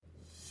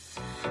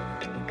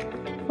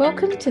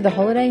Welcome to the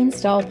Holiday in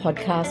Style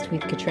podcast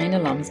with Katrina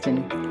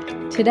Lumsden.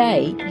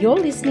 Today, you're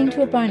listening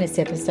to a bonus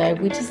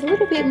episode which is a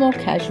little bit more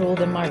casual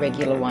than my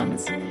regular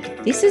ones.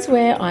 This is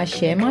where I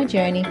share my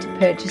journey to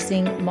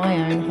purchasing my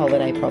own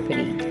holiday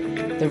property.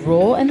 The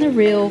raw and the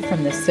real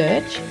from the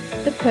search,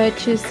 the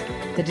purchase,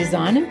 the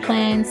design and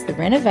plans, the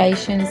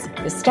renovations,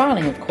 the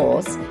styling of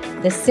course,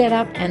 the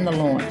setup and the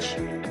launch.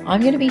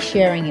 I'm going to be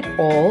sharing it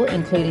all,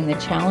 including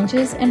the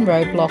challenges and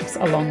roadblocks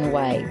along the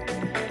way.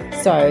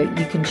 So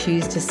you can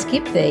choose to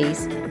skip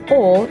these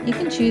or you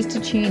can choose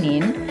to tune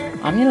in.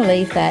 I'm going to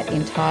leave that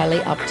entirely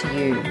up to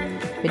you.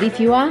 But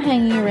if you are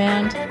hanging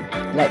around,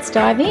 let's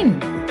dive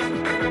in.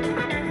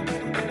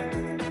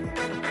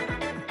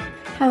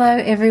 Hello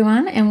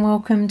everyone and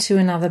welcome to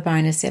another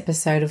bonus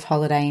episode of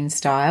Holiday in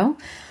Style.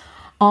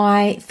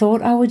 I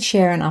thought I would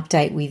share an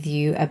update with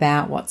you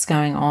about what's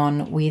going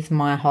on with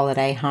my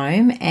holiday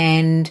home,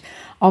 and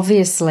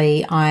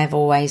obviously I've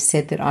always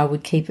said that I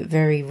would keep it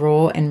very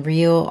raw and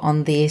real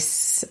on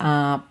this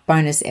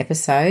bonus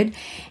episode,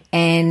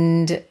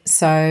 and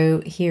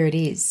so here it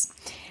is.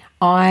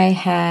 I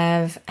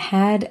have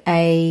had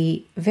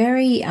a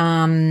very,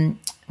 the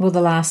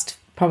last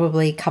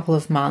probably couple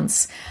of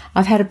months,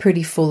 I've had a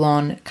pretty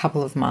full-on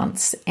couple of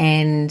months,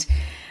 and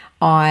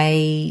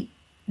I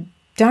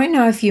don't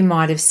know if you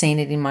might have seen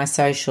it in my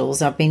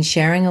socials. I've been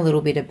sharing a little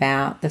bit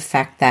about the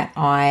fact that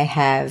I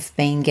have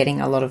been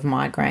getting a lot of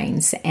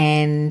migraines,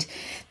 and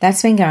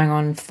that's been going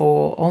on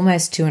for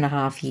almost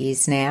 2.5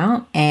 years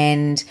now.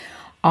 And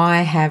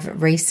I have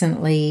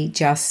recently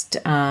just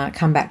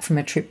come back from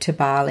a trip to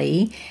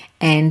Bali,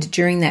 and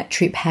during that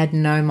trip had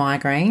no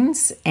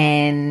migraines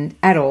and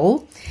at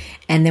all.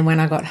 And then when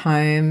I got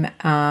home,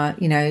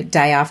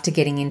 day after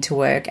getting into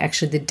work,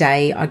 actually the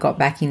day I got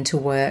back into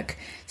work,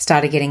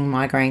 started getting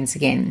migraines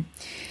again.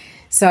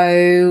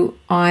 So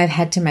I've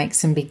had to make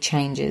some big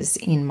changes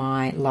in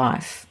my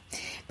life.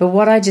 But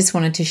what I just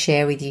wanted to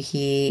share with you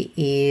here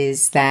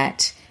is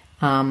that,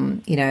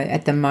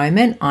 at the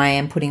moment I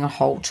am putting a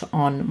halt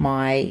on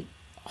my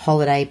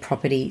holiday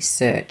property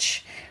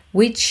search,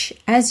 which,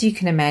 as you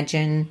can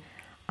imagine,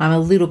 I'm a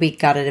little bit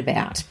gutted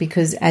about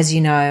because, as you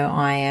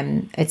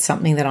know, it's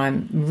something that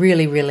I'm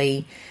really,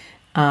 really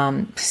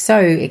so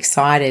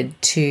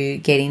excited to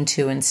get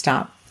into and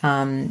start.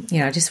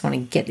 I just want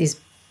to get this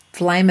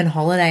flaming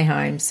holiday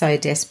home so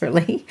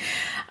desperately.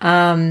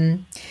 But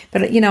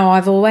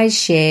I've always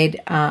shared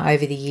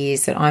over the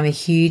years that I'm a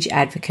huge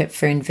advocate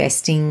for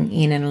investing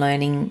in and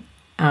learning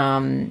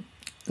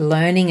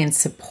and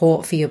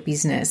support for your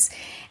business.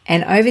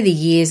 And over the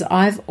years,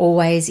 I've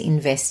always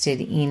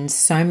invested in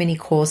so many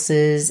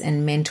courses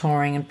and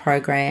mentoring and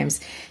programs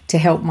to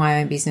help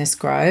my own business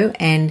grow.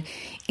 And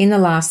in the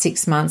last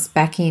 6 months,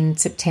 back in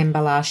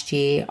September last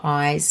year,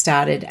 I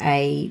started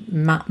a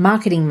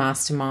marketing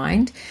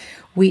mastermind,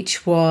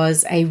 which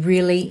was a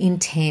really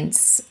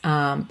intense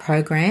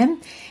program.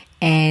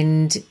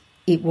 And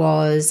it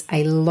was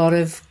a lot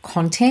of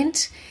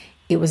content.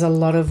 It was a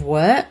lot of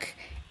work.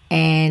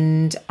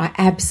 And I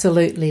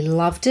absolutely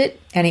loved it.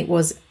 And it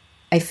was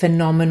a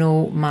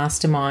phenomenal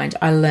mastermind.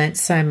 I learnt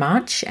so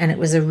much, and it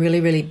was a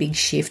really, really big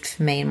shift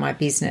for me in my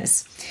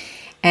business.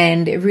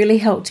 And it really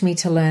helped me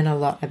to learn a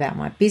lot about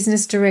my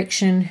business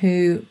direction,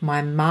 who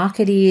my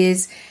market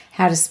is,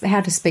 how to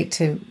speak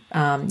to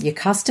your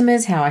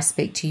customers, how I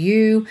speak to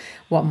you,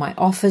 what my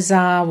offers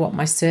are, what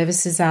my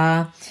services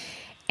are.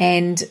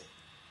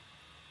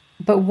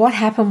 But what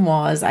happened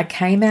was I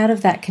came out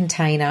of that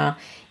container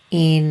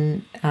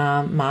in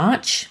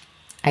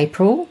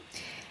April,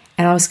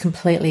 and I was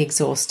completely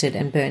exhausted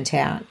and burnt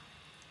out.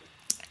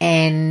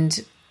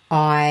 And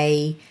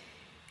I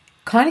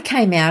kind of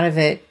came out of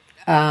it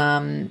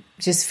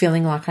just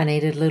feeling like I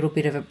needed a little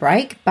bit of a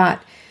break, but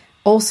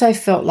also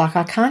felt like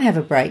I can't have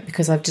a break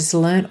because I've just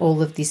learned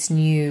all of this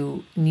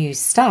new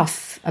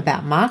stuff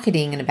about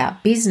marketing and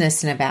about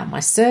business and about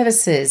my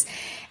services.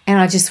 And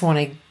I just want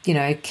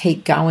to,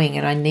 keep going,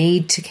 and I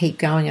need to keep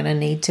going, and I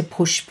need to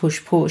push.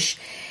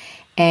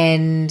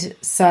 And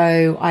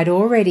so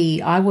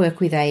I work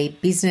with a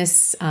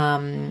business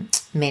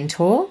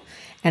mentor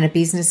and a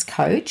business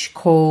coach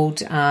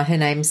called, her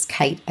name's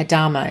Kate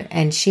Adamo,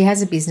 and she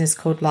has a business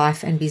called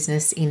Life and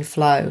Business in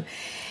Flow.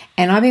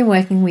 And I've been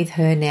working with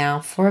her now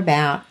for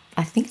about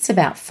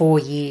 4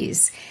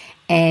 years.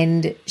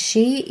 And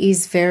she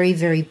is very,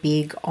 very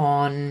big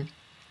on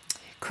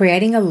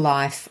creating a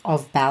life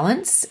of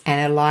balance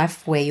and a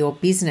life where your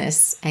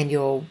business and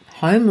your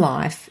home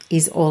life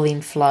is all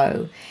in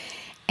flow.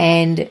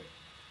 And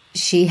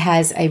she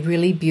has a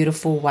really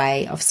beautiful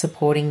way of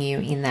supporting you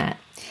in that.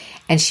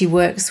 And she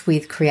works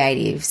with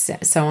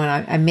creatives. So when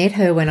I met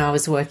her when I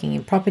was working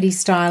in property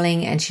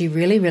styling, and she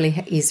really,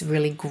 really is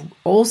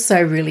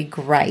also really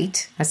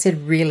great. I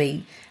said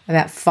really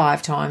about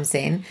 5 times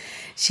then.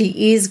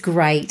 She is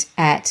great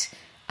at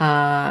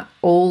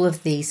all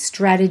of the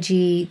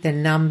strategy, the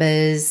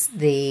numbers,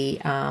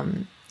 the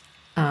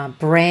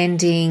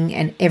branding,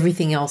 and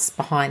everything else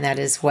behind that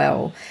as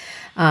well.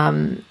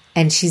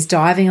 And she's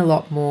diving a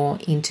lot more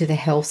into the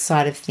health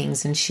side of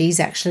things, and she's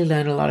actually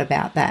learned a lot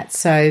about that.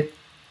 So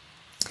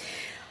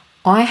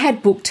I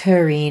had booked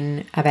her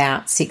in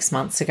about 6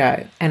 months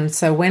ago. And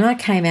so when I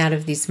came out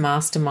of this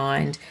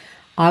mastermind,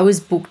 I was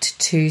booked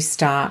to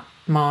start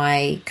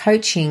my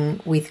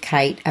coaching with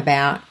Kate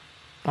about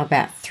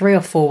 3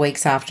 or 4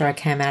 weeks after I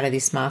came out of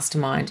this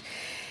mastermind.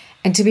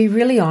 And to be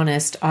really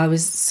honest, I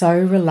was so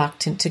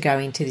reluctant to go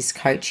into this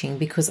coaching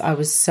because I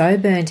was so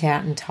burnt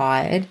out and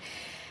tired.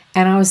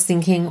 And I was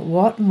thinking,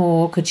 what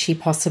more could she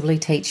possibly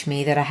teach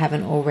me that I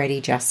haven't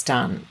already just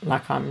done?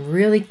 Like, I'm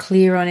really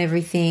clear on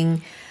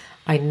everything.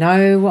 I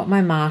know what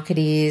my market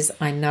is.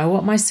 I know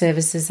what my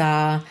services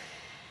are.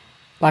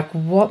 Like,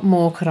 what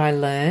more could I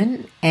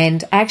learn?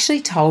 And I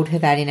actually told her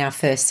that in our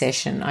first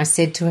session. I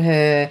said to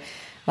her,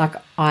 like,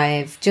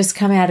 I've just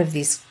come out of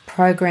this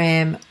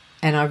program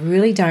and I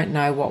really don't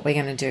know what we're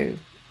going to do,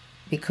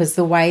 because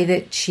the way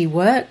that she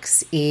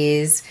works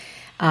is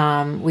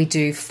we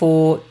do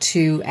 4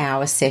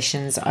 2-hour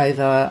sessions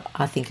over,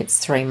 I think it's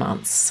 3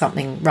 months,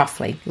 something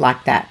roughly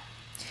like that.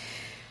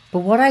 But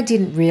what I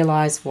didn't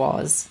realize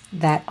was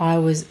that I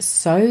was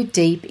so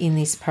deep in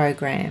this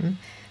program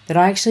that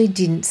I actually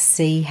didn't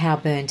see how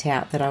burnt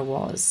out that I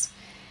was.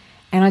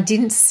 And I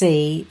didn't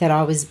see that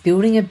I was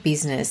building a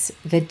business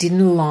that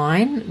didn't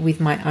align with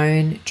my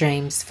own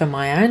dreams for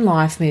my own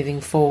life moving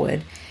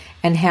forward,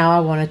 and how I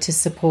wanted to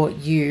support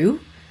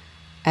you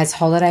as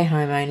holiday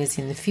homeowners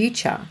in the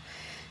future.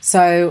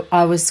 So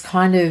I was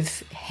kind of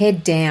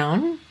head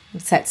down,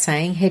 what's that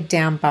saying, head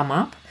down, bum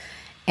up,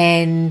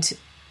 and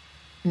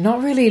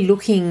not really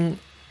looking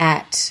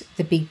at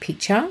the big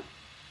picture.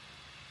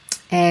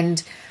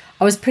 And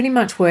I was pretty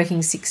much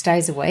working 6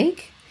 days a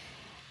week.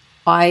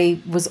 I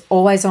was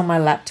always on my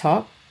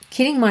laptop,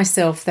 kidding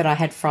myself that I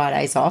had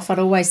Fridays off. I'd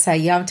always say,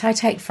 yeah, I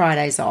take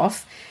Fridays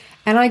off.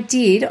 And I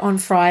did. On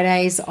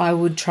Fridays, I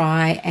would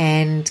try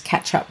and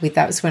catch up with,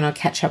 that was when I'd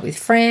catch up with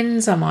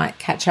friends. I might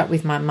catch up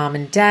with my mum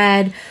and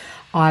dad.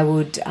 I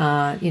would,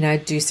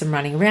 do some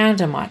running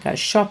around. I might go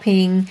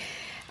shopping.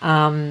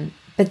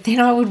 But then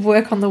I would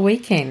work on the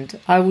weekend.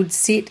 I would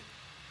sit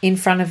in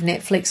front of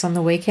Netflix on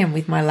the weekend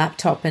with my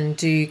laptop and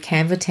do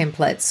Canva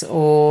templates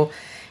or,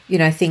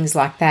 things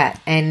like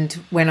that. And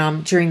when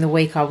I'm during the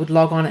week, I would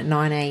log on at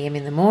 9 a.m.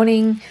 in the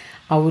morning.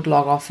 I would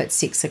log off at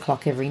 6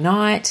 o'clock every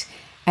night.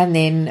 And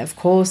then, of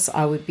course,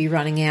 I would be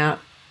running out,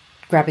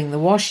 grabbing the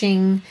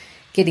washing,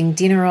 getting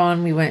dinner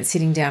on. We weren't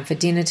sitting down for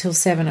dinner till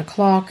 7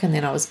 o'clock. And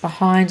then I was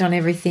behind on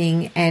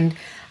everything. And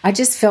I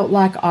just felt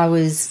like I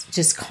was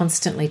just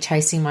constantly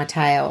chasing my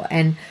tail.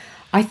 And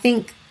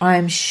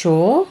I'm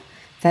sure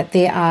that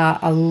there are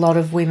a lot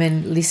of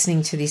women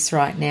listening to this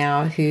right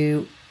now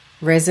who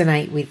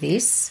resonate with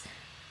this,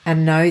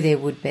 and know there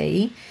would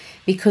be,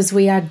 because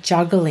we are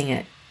juggling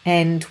it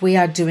and we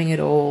are doing it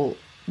all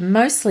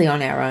mostly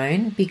on our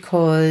own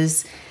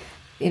because,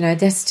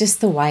 that's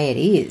just the way it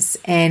is.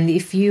 And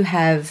if you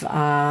have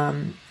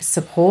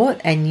support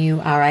and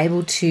you are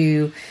able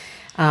to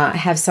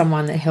have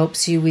someone that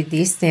helps you with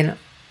this, then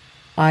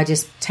I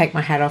just take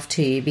my hat off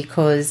to you,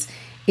 because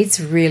it's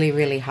really,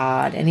 really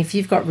hard. And if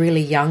you've got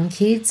really young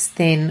kids,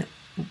 then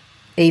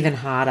even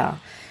harder.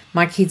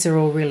 My kids are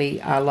all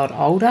really a lot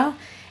older,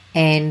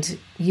 and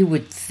you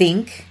would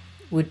think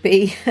would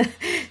be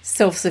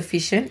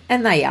self-sufficient,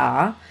 and they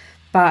are,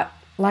 but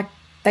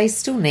they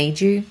still need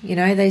you,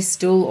 they're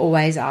still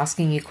always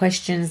asking you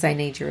questions. They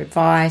need your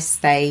advice.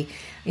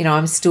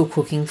 I'm still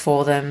cooking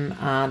for them.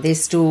 They're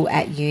still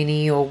at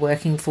uni or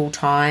working full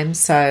time.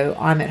 So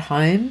I'm at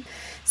home.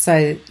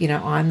 So,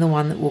 I'm the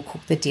one that will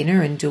cook the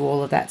dinner and do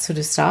all of that sort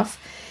of stuff.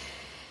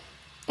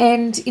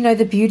 And,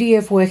 the beauty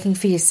of working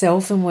for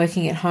yourself and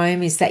working at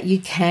home is that you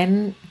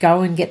can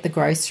go and get the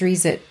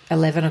groceries at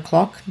 11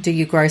 o'clock, do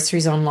your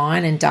groceries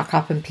online and duck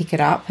up and pick it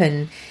up.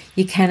 And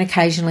you can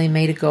occasionally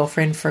meet a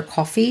girlfriend for a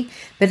coffee,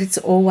 but it's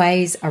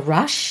always a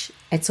rush.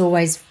 It's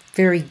always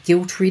very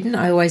guilt-ridden.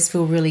 I always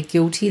feel really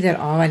guilty that,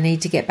 I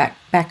need to get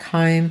back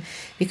home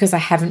because I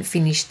haven't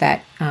finished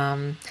that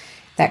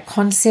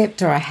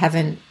concept, or I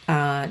haven't,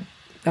 I've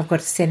got to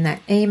send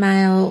that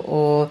email,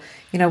 or,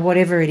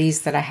 whatever it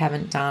is that I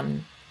haven't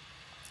done.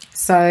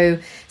 So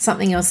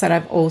something else that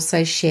I've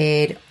also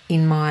shared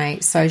in my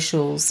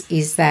socials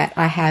is that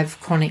I have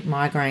chronic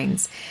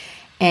migraines.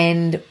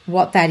 And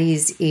what that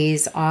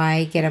is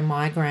I get a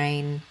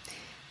migraine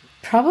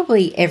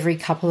probably every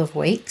couple of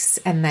weeks,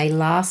 and they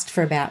last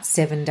for about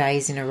 7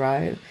 days in a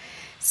row.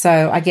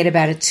 So I get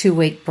about a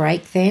 2-week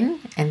break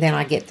then, and then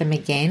I get them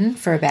again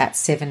for about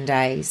 7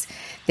 days.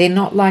 They're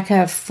not like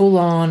a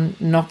full-on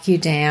knock you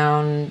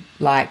down,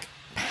 like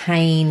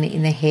pain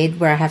in the head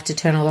where I have to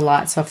turn all the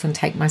lights off and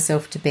take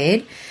myself to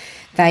bed.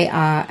 They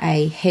are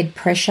a head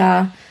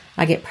pressure.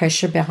 I get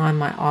pressure behind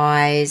my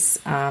eyes,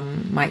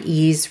 my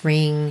ears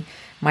ring,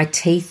 my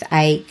teeth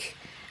ache,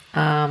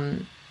 my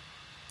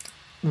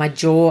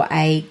jaw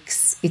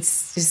aches.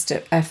 It's just,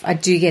 I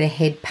do get a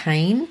head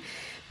pain,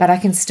 but I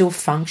can still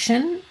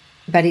function,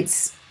 but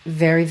it's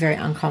very, very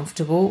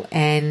uncomfortable.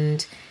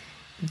 And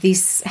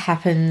this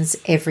happens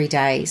every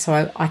day.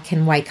 So I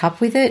can wake up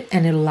with it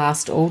and it'll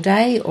last all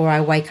day, or I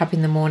wake up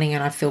in the morning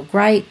and I feel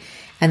great,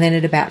 and then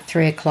at about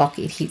 3 o'clock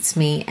it hits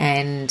me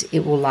and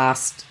it will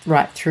last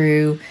right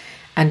through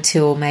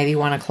until maybe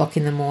 1 o'clock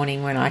in the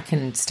morning when I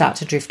can start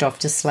to drift off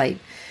to sleep.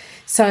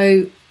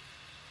 So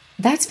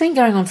that's been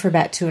going on for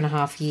about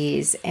 2.5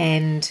 years.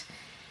 And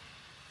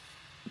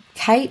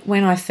Kate,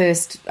 when I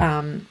first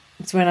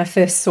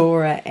saw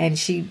her, and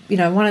she,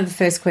 one of the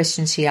first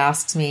questions she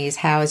asks me is,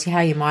 how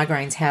are your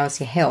migraines? How is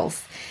your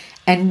health?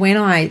 And when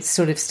I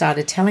sort of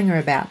started telling her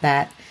about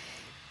that,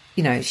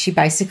 she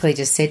basically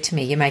just said to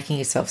me, you're making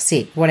yourself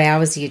sick. What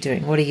hours are you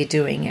doing? What are you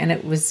doing? And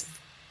it was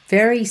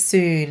very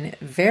soon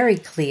very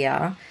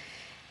clear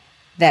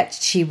that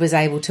she was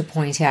able to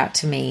point out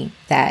to me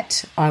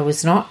that I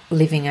was not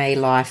living a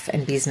life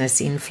and business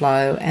in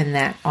flow, and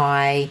that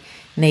I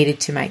needed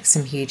to make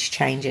some huge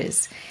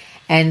changes.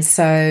 And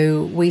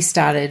so we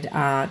started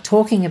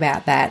talking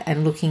about that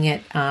and looking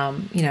at, how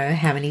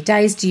many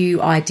days do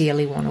you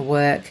ideally want to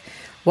work?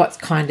 What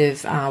kind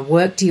of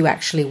work do you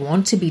actually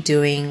want to be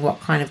doing? What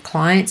kind of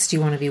clients do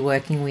you want to be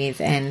working with?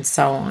 And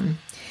so on.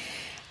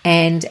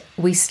 And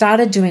we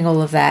started doing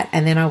all of that.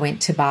 And then I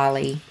went to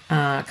Bali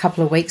a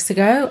couple of weeks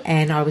ago,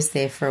 and I was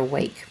there for a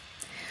week.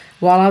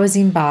 While I was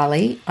in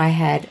Bali, I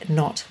had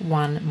not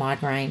one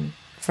migraine.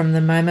 From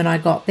the moment I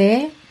got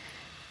there,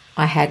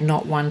 I had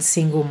not one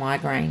single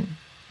migraine.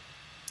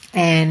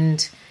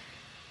 And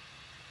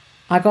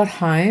I got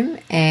home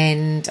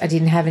and I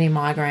didn't have any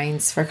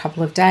migraines for a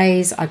couple of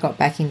days. I got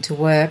back into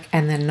work,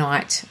 and the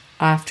night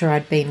after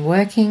I'd been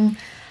working,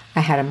 I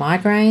had a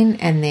migraine,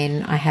 and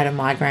then I had a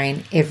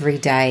migraine every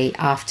day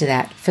after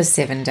that for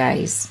 7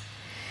 days.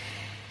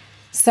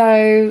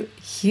 So,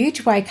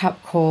 huge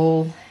wake-up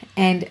call,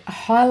 and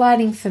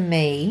highlighting for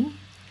me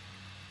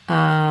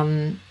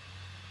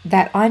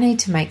that I need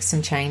to make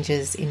some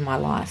changes in my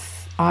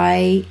life.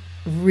 I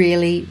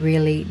really,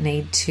 really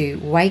need to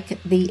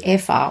wake the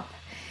F up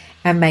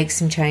and make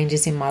some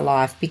changes in my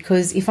life,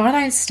 because if I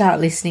don't start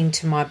listening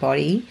to my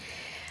body,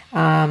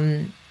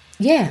 I'm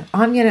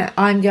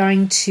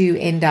going to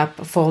end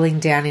up falling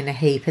down in a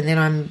heap, and then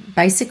I'm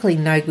basically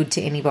no good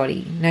to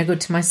anybody, no good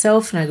to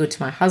myself, no good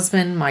to my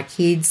husband, my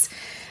kids,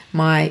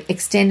 my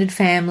extended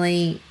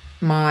family,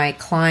 my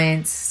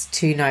clients,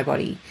 to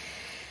nobody.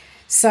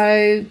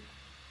 So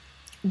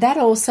that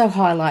also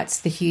highlights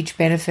the huge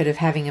benefit of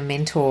having a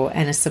mentor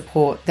and a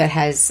support that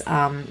has,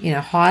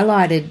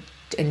 highlighted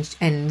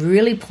and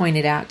really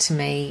pointed out to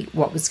me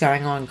what was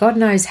going on. God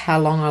knows how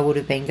long I would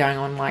have been going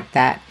on like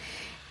that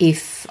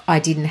if I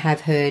didn't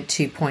have her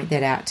to point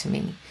that out to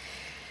me.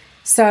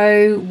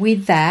 So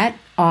with that,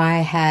 I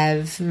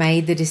have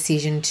made the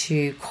decision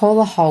to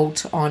call a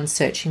halt on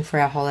searching for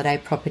our holiday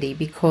property,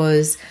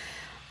 because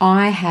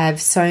I have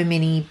so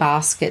many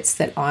baskets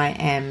that I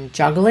am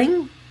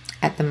juggling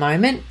at the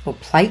moment, or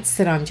plates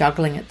that I'm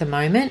juggling at the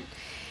moment,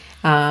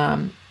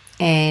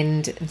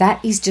 and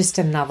that is just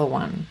another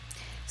one.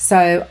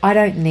 So I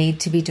don't need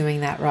to be doing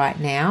that right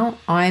now.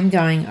 I'm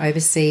going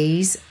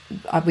overseas,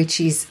 which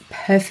is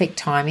perfect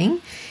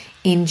timing,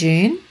 in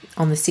June,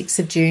 on the 6th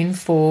of June,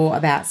 for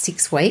about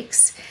 6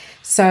 weeks.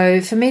 So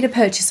for me to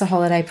purchase a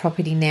holiday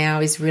property now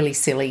is really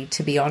silly,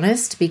 to be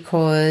honest,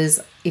 because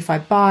if I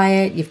buy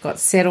it, you've got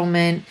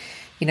settlement,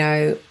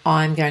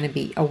 I'm going to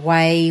be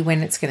away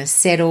when it's going to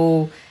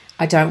settle.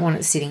 I don't want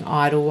it sitting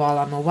idle while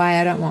I'm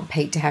away. I don't want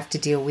Pete to have to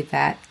deal with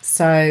that.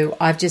 So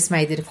I've just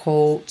made the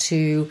call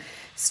to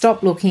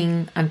stop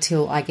looking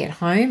until I get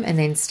home and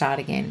then start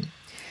again.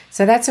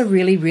 So that's a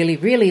really, really,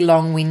 really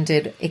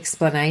long-winded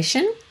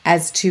explanation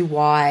as to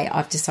why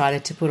I've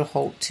decided to put a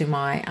halt to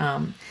my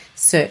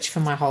search for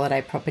my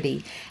holiday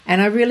property.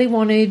 And I really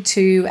wanted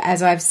to,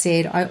 as I've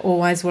said, I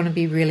always want to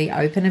be really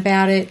open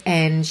about it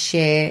and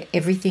share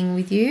everything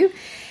with you.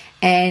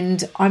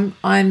 And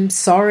I'm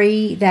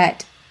sorry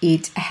that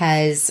it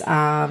has,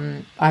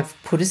 I've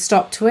put a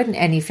stop to it.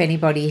 And if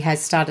anybody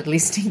has started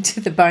listening to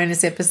the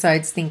bonus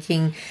episodes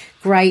thinking,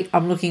 great,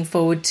 I'm looking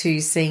forward to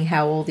seeing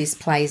how all this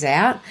plays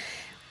out,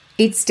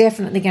 it's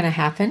definitely going to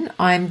happen.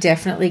 I'm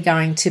definitely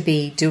going to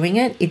be doing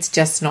it. It's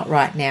just not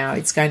right now.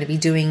 It's going to be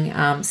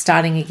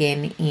starting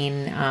again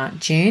in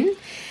June.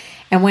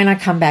 And when I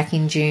come back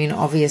in June,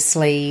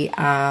 obviously,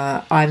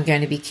 I'm going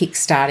to be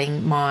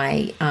kickstarting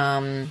my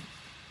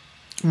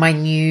my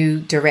new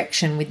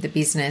direction with the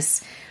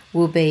business.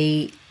 Will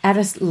be at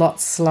a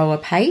lot slower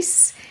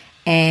pace,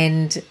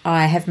 and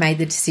I have made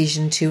the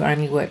decision to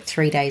only work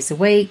 3 days a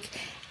week,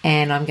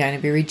 and I'm going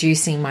to be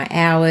reducing my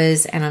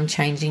hours, and I'm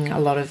changing a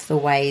lot of the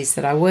ways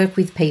that I work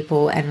with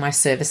people and my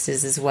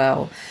services as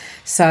well.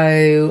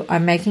 So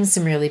I'm making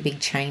some really big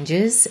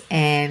changes,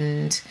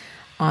 and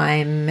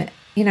I'm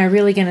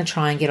really going to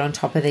try and get on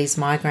top of these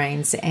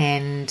migraines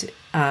and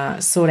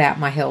sort out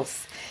my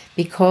health,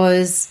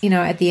 because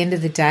at the end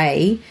of the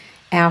day,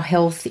 our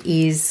health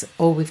is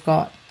all we've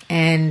got.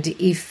 And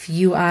if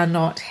you are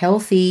not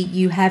healthy,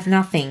 you have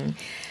nothing.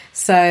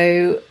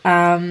 So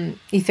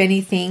if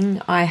anything,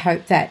 I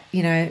hope that,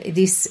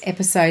 this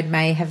episode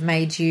may have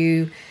made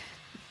you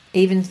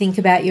even think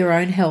about your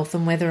own health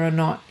and whether or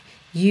not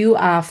you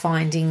are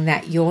finding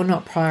that you're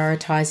not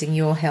prioritizing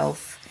your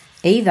health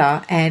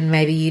either. And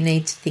maybe you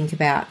need to think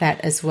about that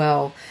as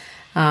well.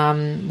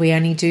 We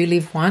only do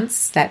live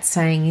once. That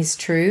saying is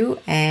true,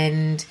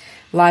 and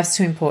life's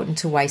too important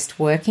to waste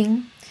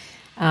working.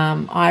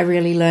 I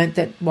really learnt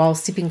that while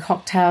sipping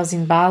cocktails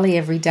in Bali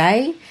every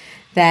day,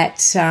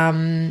 that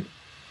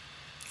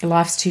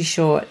life's too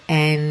short,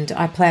 and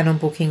I plan on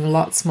booking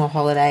lots more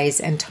holidays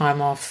and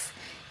time off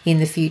in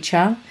the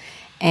future.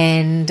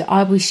 And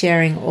I'll be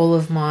sharing all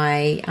of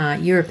my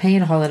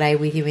European holiday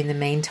with you in the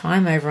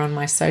meantime over on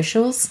my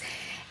socials.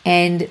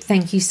 And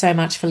thank you so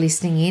much for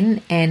listening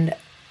in. And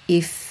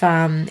if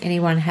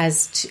anyone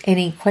has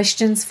any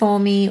questions for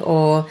me,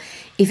 or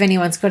if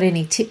anyone's got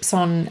any tips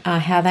on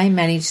how they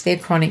manage their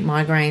chronic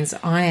migraines,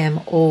 I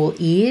am all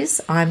ears.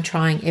 I'm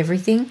trying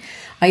everything.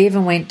 I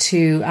even went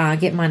to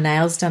get my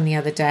nails done the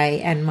other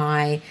day, and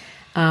my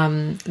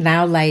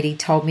nail lady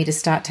told me to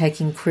start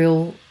taking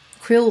krill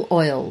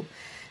oil.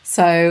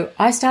 So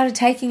I started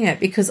taking it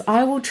because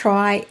I will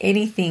try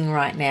anything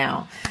right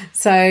now.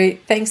 So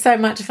thanks so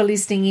much for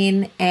listening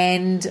in,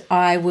 and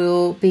I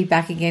will be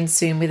back again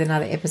soon with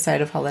another episode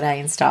of Holiday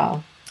in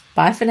Style.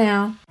 Bye for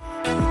now.